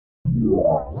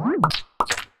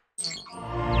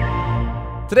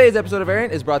Today's episode of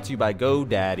Variant is brought to you by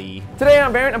GoDaddy. Today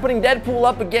on Variant, I'm putting Deadpool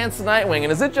up against Nightwing,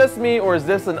 and is it just me or is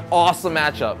this an awesome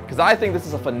matchup? Because I think this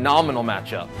is a phenomenal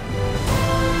matchup.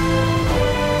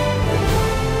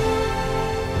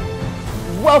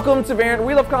 Welcome to Variant.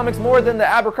 We love comics more than the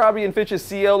Abercrombie & Fitch's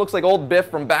CEO looks like old Biff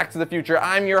from Back to the Future.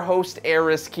 I'm your host,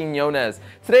 Arris Quinones.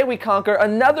 Today we conquer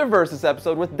another Versus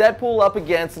episode with Deadpool up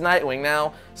against Nightwing.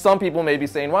 Now, some people may be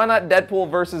saying, why not Deadpool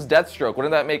versus Deathstroke?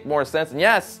 Wouldn't that make more sense? And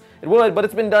yes, it would, but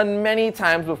it's been done many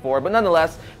times before. But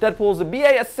nonetheless, Deadpool's a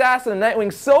BA assassin and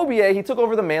Nightwing's so BA he took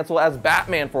over the mantle as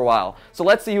Batman for a while. So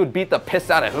let's see who would beat the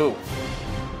piss out of who.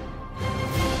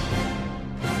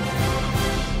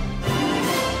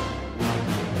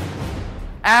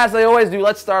 As I always do,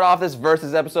 let's start off this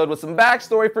Versus episode with some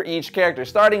backstory for each character,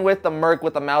 starting with the Merc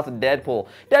with the mouth of Deadpool.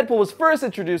 Deadpool was first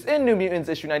introduced in New Mutants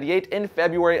issue 98 in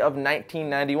February of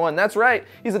 1991. That's right,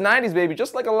 he's a 90s baby,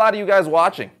 just like a lot of you guys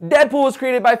watching. Deadpool was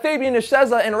created by Fabian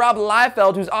Nicieza and Rob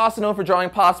Liefeld, who's also known for drawing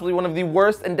possibly one of the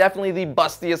worst and definitely the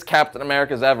bustiest Captain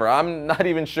Americas ever. I'm not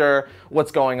even sure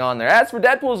what's going on there. As for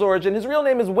Deadpool's origin, his real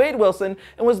name is Wade Wilson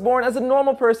and was born as a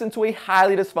normal person to a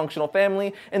highly dysfunctional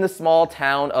family in the small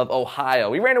town of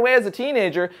Ohio. He ran away as a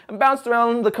teenager and bounced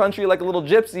around the country like a little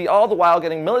gypsy, all the while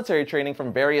getting military training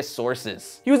from various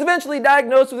sources. He was eventually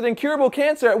diagnosed with an incurable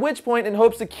cancer, at which point, in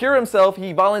hopes to cure himself,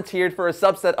 he volunteered for a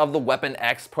subset of the Weapon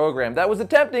X program that was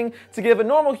attempting to give a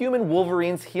normal human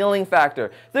Wolverine's healing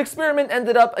factor. The experiment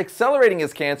ended up accelerating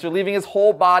his cancer, leaving his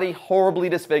whole body horribly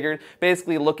disfigured,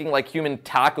 basically looking like human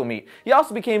taco meat. He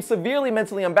also became severely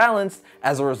mentally unbalanced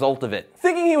as a result of it.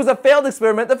 Thinking he was a failed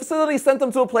experiment, the facility sent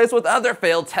him to a place with other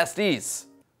failed testes.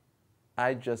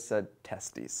 I just said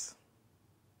testes.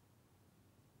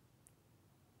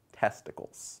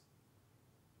 Testicles.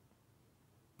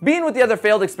 Being with the other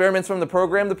failed experiments from the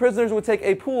program, the prisoners would take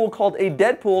a pool called a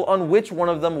Deadpool on which one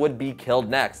of them would be killed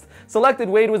next. Selected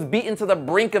Wade was beaten to the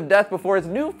brink of death before his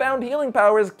newfound healing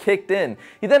powers kicked in.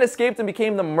 He then escaped and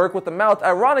became the Merc with the mouth,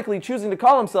 ironically choosing to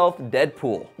call himself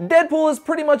Deadpool. Deadpool is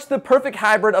pretty much the perfect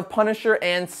hybrid of Punisher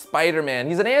and Spider-Man.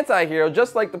 He's an anti-hero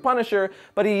just like the Punisher,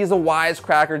 but he's a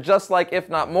wisecracker just like, if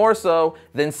not more so,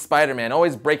 than Spider-Man,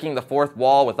 always breaking the fourth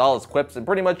wall with all his quips and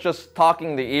pretty much just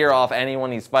talking the ear off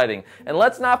anyone he's fighting. And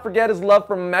let's not forget his love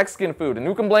for Mexican food, and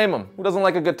who can blame him? Who doesn't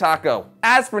like a good taco?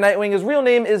 As for Nightwing, his real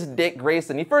name is Dick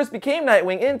Grayson. He first became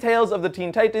Nightwing in Tales of the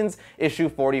Teen Titans, issue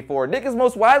 44. Dick is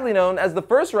most widely known as the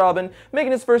first Robin,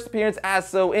 making his first appearance as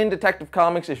so in Detective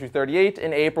Comics, issue 38,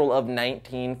 in April of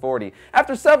 1940.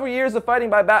 After several years of fighting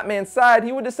by Batman's side,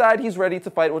 he would decide he's ready to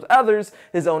fight with others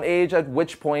his own age, at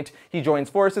which point he joins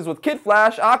forces with Kid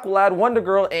Flash, Aqualad, Wonder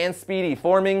Girl, and Speedy,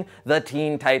 forming the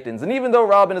Teen Titans. And even though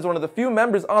Robin is one of the few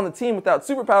members on the team without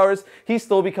superpowers, he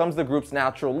still becomes the group's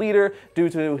natural leader due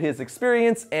to his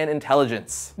experience and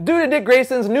intelligence. Due to Dick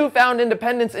Grayson's newfound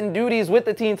independence and duties with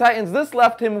the Teen Titans, this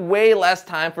left him way less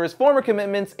time for his former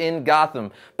commitments in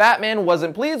Gotham. Batman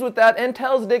wasn't pleased with that and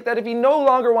tells Dick that if he no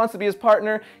longer wants to be his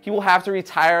partner, he will have to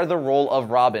retire the role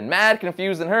of Robin. Mad,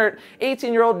 confused, and hurt,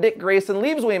 18-year-old Dick Grayson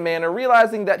leaves Wayne Manor,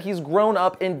 realizing that he's grown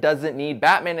up and doesn't need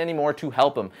Batman anymore to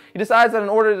help him. He decides that in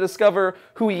order to discover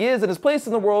who he is and his place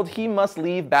in the world, he must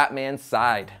leave Batman's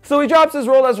side. So he drops his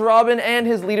role as Robin and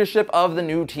his leadership of the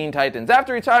new Teen Titans.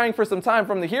 After retiring for some time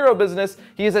from the hero business,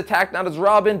 he is attacked not as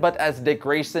Robin, but as Dick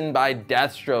Grayson by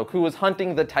Deathstroke, who was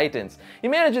hunting the Titans. He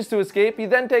manages to escape. He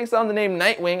then takes on the name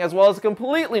Nightwing, as well as a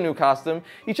completely new costume.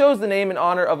 He chose the name in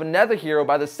honor of another hero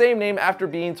by the same name after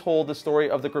being told the story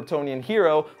of the Kryptonian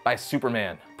hero by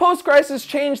Superman. Post-Crisis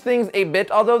changed things a bit,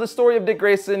 although the story of Dick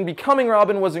Grayson becoming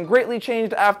Robin wasn't greatly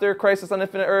changed after Crisis on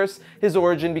Infinite Earths. His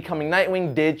origin becoming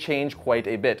Nightwing did change quite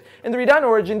a bit. In the redone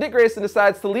origin, Dick Grayson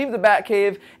decides to leave the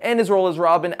Batcave, and his role as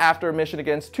Robin after a mission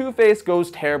against Two-Face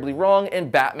goes terribly wrong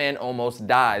and Batman almost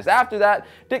dies. After that,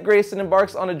 Dick Grayson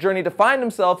embarks on a journey to find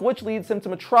himself, which leads him to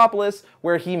Metropolis,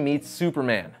 where he meets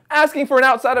Superman. Asking for an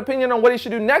outside opinion on what he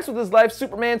should do next with his life,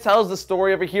 Superman tells the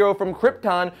story of a hero from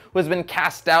Krypton who has been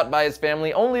cast out by his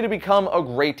family only to become a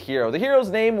great hero. The hero's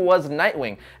name was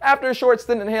Nightwing. After a short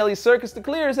stint in Haley's circus to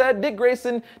clear his head, Dick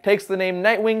Grayson takes the name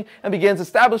Nightwing and begins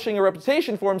establishing a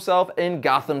reputation for himself in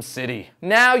Gotham City.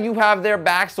 Now you have their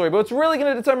backstory, but what's really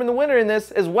going to determine the winner in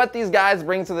this is what these guys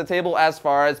bring to the table as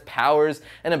far as powers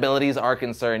and abilities are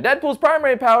concerned. Deadpool's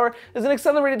primary power is an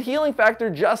accelerated healing factor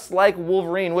just like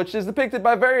Wolverine, which is depicted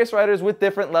by various writers with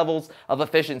different levels of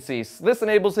efficiencies. This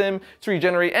enables him to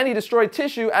regenerate any destroyed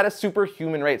tissue at a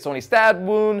superhuman rate. So any stab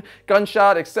wounds, wound,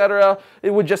 gunshot, etc.,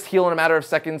 it would just heal in a matter of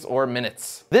seconds or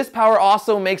minutes. This power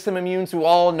also makes him immune to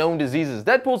all known diseases.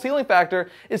 Deadpool's healing factor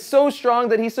is so strong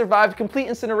that he survived complete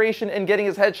incineration and getting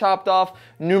his head chopped off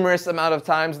numerous amount of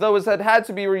times, though his head had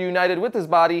to be reunited with his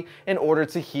body in order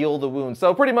to heal the wound.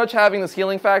 So pretty much having this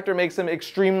healing factor makes him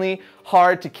extremely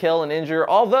hard to kill and injure,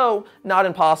 although not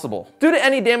impossible. Due to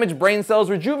any damaged brain cells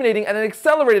rejuvenating at an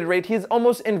accelerated rate, he is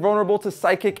almost invulnerable to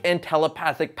psychic and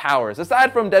telepathic powers.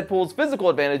 Aside from Deadpool's physical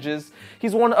advantages,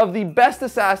 he's one of the best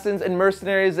assassins and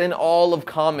mercenaries in all of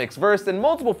comics, versed in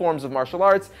multiple forms of martial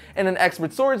arts, and an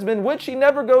expert swordsman, which he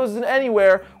never goes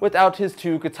anywhere without his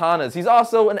 2 katanas. He's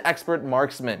also an expert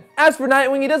marksman. As for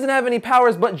Nightwing, he doesn't have any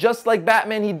powers, but just like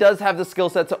Batman, he does have the skill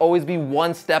set to always be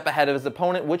one step ahead of his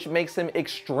opponent, which makes him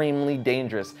extremely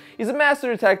dangerous. He's a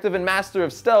master detective and master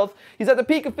of stealth. He's at the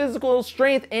peak of physical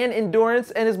strength and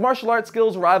endurance, and his martial arts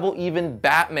skills rival even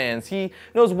Batman's. He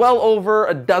knows well over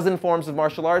a dozen forms of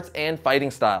martial arts and fighting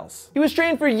styles. He was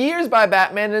trained for years by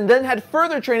Batman and then had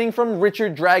further training from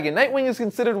Richard Dragon. Nightwing is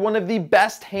considered one of the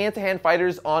best hand-to-hand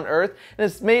fighters on Earth and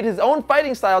has made his own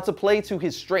fighting style to play to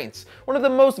his strengths. One of the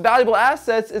most valuable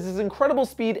assets is his incredible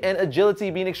speed and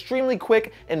agility, being extremely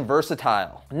quick and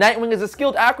versatile. Nightwing is a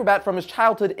skilled acrobat from his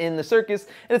childhood in the circus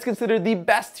and is considered the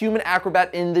best human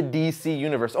acrobat in the DC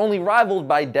universe, only rivaled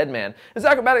by Deadman. His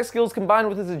acrobatic skills combined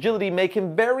with his agility make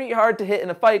him very hard to hit in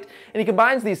a fight, and he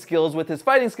combines these skills with his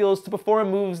fighting skills to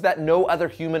perform moves that no other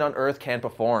human on Earth can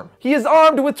perform. He is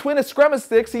armed with twin Eskrima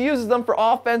sticks. He uses them for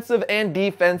offensive and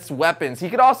defense weapons. He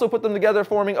could also put them together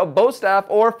forming a bow staff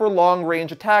or for long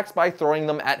range attacks by throwing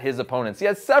them at his opponents. He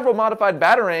has several modified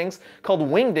batarangs called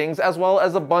wingdings, as well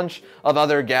as a bunch of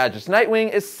other gadgets.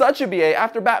 Nightwing is such a BA.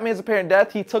 After Batman's apparent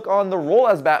death, he took on the role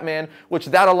as Batman, which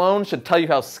that alone should tell you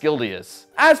how skilled he is.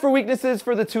 As for weaknesses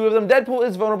for the 2 of them, Deadpool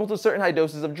is vulnerable to certain high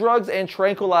doses of drugs and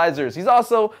tranquilizers. He's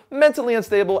also mentally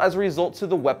unstable as a result to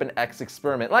the Weapon X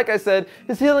experiment. Like I said,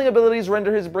 his healing abilities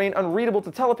render his brain unreadable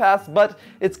to telepaths, but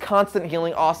its constant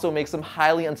healing also makes him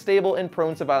highly unstable and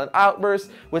prone to violent outbursts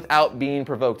without being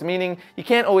provoked, meaning he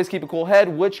can't always keep a cool head,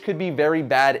 which could be very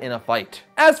bad in a fight.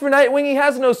 As for Nightwing, he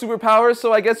has no superpowers,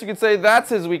 so I guess you could say that's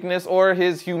his weakness, or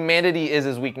his humanity is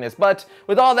his weakness. But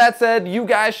with all that said, you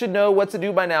guys should know what to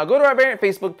do by now. Go to our Variant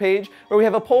Facebook page where we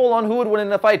have a poll on who would win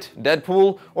in a fight,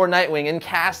 Deadpool or Nightwing, and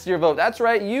cast your vote. That's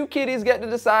right, you kiddies get to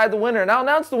decide the winner, and I'll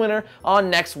announce the winner on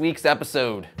next week's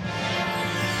episode.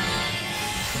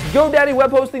 GoDaddy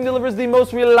Web Hosting delivers the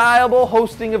most reliable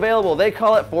hosting available. They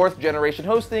call it 4th generation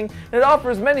hosting, and it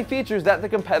offers many features that the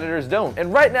competitors don't.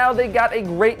 And right now, they got a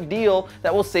great deal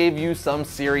that will save you some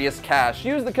serious cash.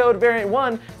 Use the code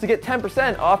VARIANT1 to get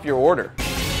 10% off your order.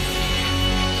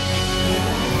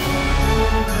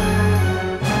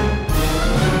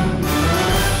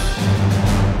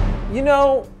 You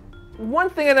know, one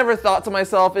thing I never thought to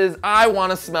myself is I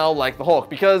want to smell like the Hulk,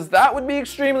 because that would be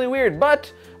extremely weird,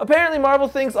 but apparently Marvel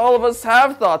thinks all of us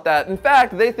have thought that. In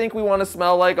fact, they think we want to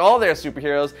smell like all their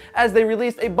superheroes, as they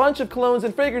released a bunch of colognes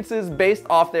and fragrances based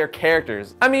off their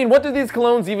characters. I mean, what do these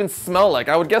colognes even smell like?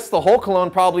 I would guess the Hulk cologne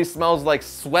probably smells like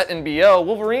sweat and BO.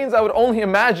 Wolverine's, I would only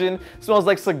imagine, smells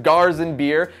like cigars and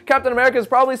beer. Captain America's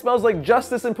probably smells like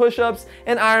justice and push-ups,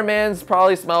 and Iron Man's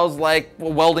probably smells like a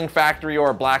welding factory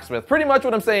or a blacksmith. Pretty much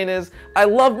what I'm saying is, I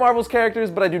love Marvel's characters,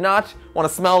 but I do not want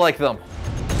to smell like them.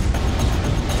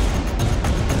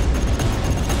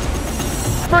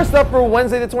 First up for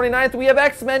Wednesday the 29th, we have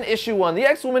X-Men issue 1. The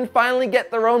X-Women finally get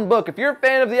their own book. If you're a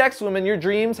fan of the X-Women, your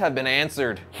dreams have been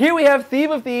answered. Here we have Thief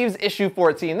of Thieves issue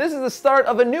 14. This is the start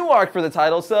of a new arc for the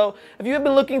title, so if you have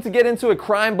been looking to get into a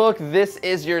crime book, this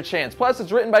is your chance. Plus,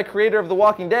 it's written by creator of The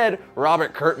Walking Dead,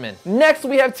 Robert Kirkman. Next,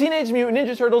 we have Teenage Mutant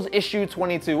Ninja Turtles issue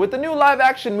 22. With the new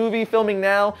live-action movie filming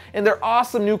now and their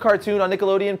awesome new cartoon on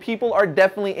Nickelodeon, people are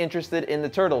definitely interested in the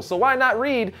Turtles, so why not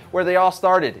read where they all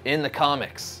started, in the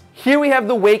comics? Here we have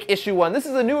The Wake issue 1. This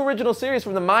is a new original series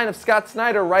from the mind of Scott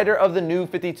Snyder, writer of the New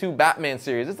 52 Batman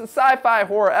series. It's a sci-fi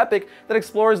horror epic that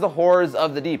explores the horrors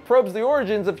of the deep, probes the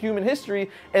origins of human history,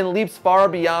 and leaps far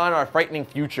beyond our frightening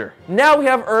future. Now we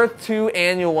have Earth 2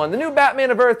 Annual 1. The new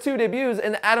Batman of Earth 2 debuts,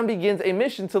 and Adam begins a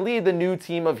mission to lead the new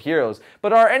team of heroes.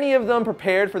 But are any of them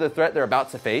prepared for the threat they're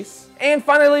about to face? And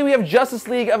finally, we have Justice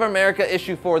League of America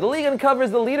issue 4. The League uncovers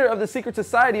the leader of the secret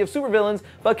society of supervillains,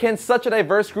 but can such a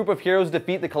diverse group of heroes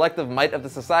defeat the collective collective might of the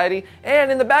society.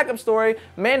 And in the backup story,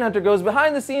 Manhunter goes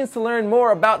behind the scenes to learn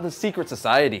more about the secret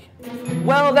society.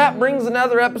 Well, that brings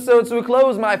another episode to a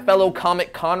close, my fellow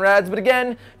comic Conrads. But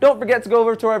again, don't forget to go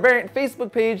over to our Variant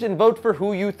Facebook page and vote for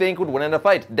who you think would win in a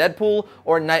fight, Deadpool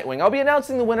or Nightwing. I'll be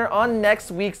announcing the winner on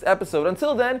next week's episode.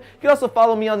 Until then, you can also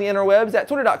follow me on the interwebs at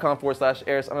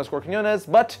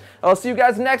twitter.com/Arris_Quinones. But I'll see you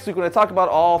guys next week when I talk about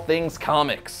all things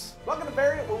comics. Welcome to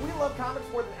Variant, where we love comics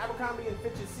more than Abercrombie and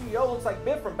Fitch's CEO looks like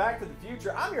Biff from Back to the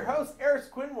Future. I'm your host, Arris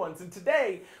Quinones, and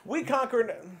today we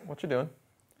conquered... What you doing?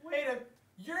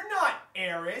 You're not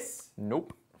Arris.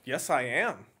 Nope. Yes, I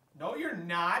am. No, you're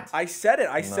not. I said it.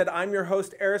 I No. said I'm your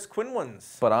host, Arris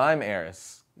Quinones. But I'm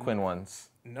Arris Quinones.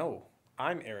 No,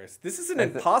 I'm Arris. This is an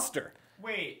imposter.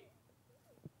 Wait.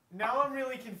 Now I'm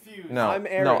really confused. No, I'm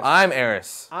Arris. no, I'm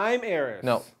Arris. I'm Arris.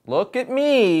 No, look at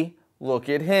me. Look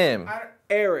at him.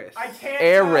 Arris. I can't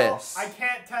Arris. tell. I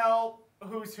can't tell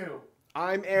who's who.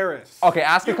 I'm Arris. Okay,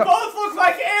 ask You a both look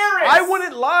like Arris. I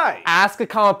wouldn't lie. ask a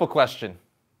comic book question.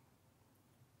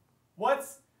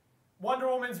 What's Wonder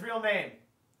Woman's real name?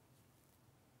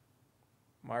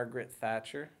 Margaret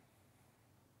Thatcher.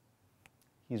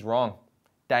 He's wrong.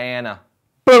 Diana.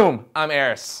 Boom! I'm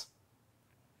Arris.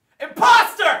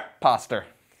 Imposter! Poster.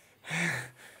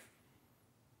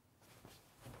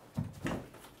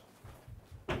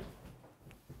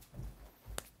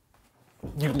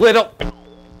 You little...